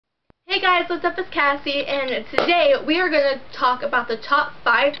Hey guys, what's up? It's Cassie, and today we are going to talk about the top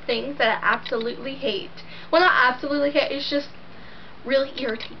 5 things that I absolutely hate. Well, not absolutely hate, it's just really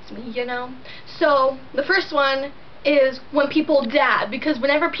irritates me, you know? So, the first one is when people dab, because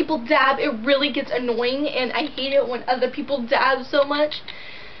whenever people dab, it really gets annoying, and I hate it when other people dab so much.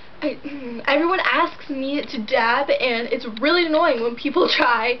 Everyone asks me to dab, and it's really annoying when people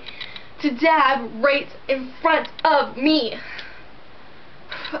try to dab right in front of me.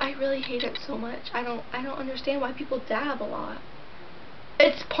 I really hate it so much. I don't understand why people dab a lot.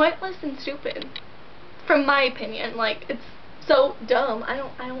 It's pointless and stupid, from my opinion. Like, it's so dumb. I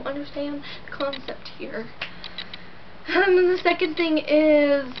don't understand the concept here. And then the second thing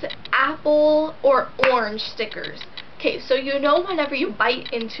is apple or orange stickers. Okay, so you know whenever you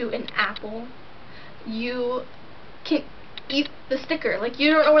bite into an apple, you can eat the sticker. Like,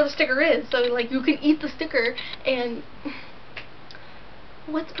 you don't know where the sticker is, so like you can eat the sticker, and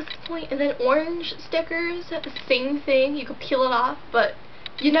what's the point? And then orange stickers, the same thing. You could peel it off, but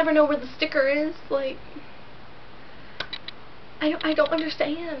you never know where the sticker is. Like, I don't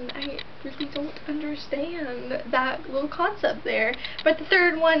understand. I really don't understand that little concept there. But the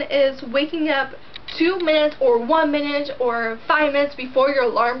third one is waking up 2 minutes or 1 minute or 5 minutes before your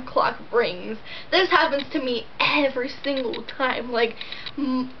alarm clock rings. This happens to me every single time. Like,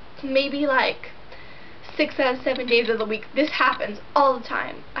 maybe like 6 out of 7 days of the week. This happens all the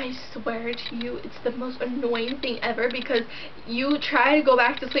time. I swear to you, it's the most annoying thing ever, because you try to go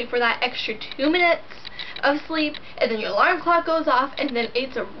back to sleep for that extra 2 minutes of sleep, and then your alarm clock goes off, and then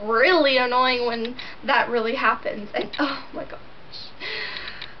it's really annoying when that really happens. And oh my gosh,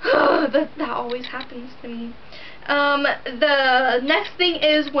 that always happens to me. The next thing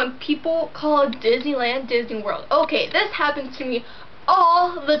is when people call Disneyland Disney World. Okay, this happens to me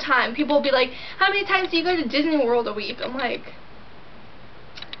all the time. People will be like, how many times do you go to Disney World a week? I'm like,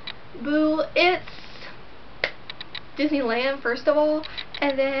 boo, it's Disneyland first of all,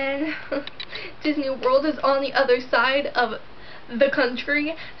 and then Disney World is on the other side of the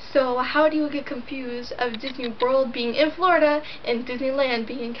country, so how do you get confused of Disney World being in Florida and Disneyland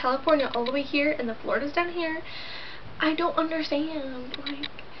being in California all the way here, and the Florida's down here? I don't understand. Like,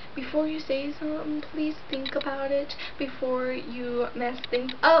 before you say something, please think about it before you mess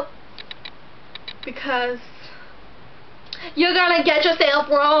things up, because you're gonna get yourself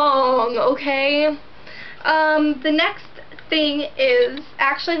wrong, okay? The next thing is,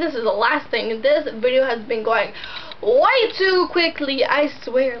 actually this is the last thing. This video has been going way too quickly, I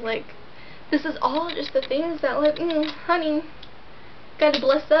swear. Like, this is all just the things that, like, honey, gotta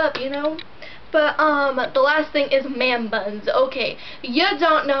bless up, you know? But, the last thing is man buns. Okay, you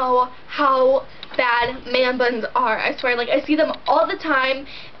don't know how bad man buns are. I swear, like, I see them all the time,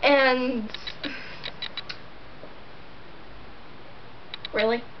 and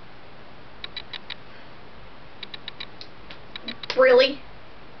really? Really?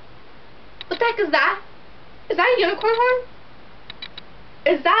 What the heck is that? Is that a unicorn horn?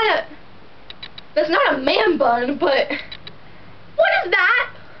 Is that a... That's not a man bun, but... What is that?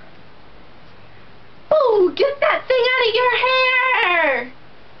 Oh, get that thing out of your hair!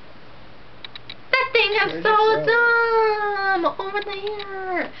 That thing is so dumb! Over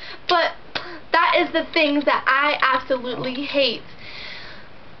there! But that is the things that I absolutely hate.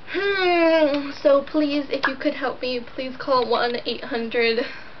 So please, if you could help me, please call 1-800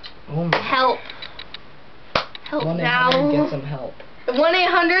 help. Help 1-800 now. Get some help.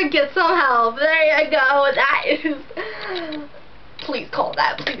 1-800 get some help. There you go. That is. Please call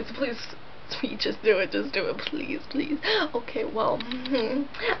that. Please, please. Sweet, just do it, please, please. Okay, well,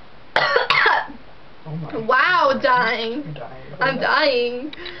 Oh my wow, dying. You're dying. I'm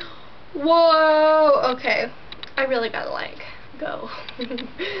dying. Whoa. Okay, I really gotta, like, go.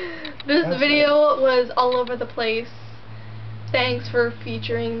 This video was all over the place. Thanks for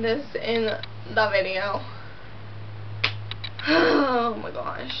featuring this in the video. Oh my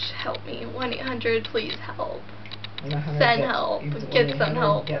gosh, help me. 1-800, please help. Send help. Get some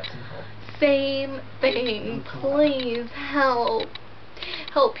help. Same thing. Please help.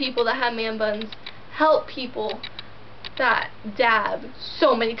 Help people that have man buns. Help people that dab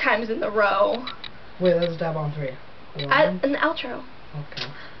so many times in a row. Wait, let's dab on 3. An outro.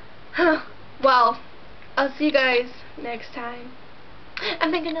 Okay. Well, I'll see you guys next time.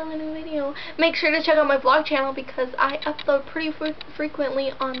 I'm making another new video. Make sure to check out my vlog channel, because I upload pretty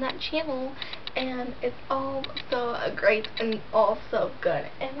frequently on that channel, and it's all so great and all so good.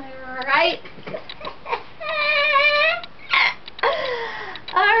 Am I right?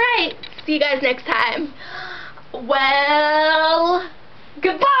 Alright, see you guys next time. Well,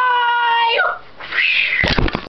 goodbye!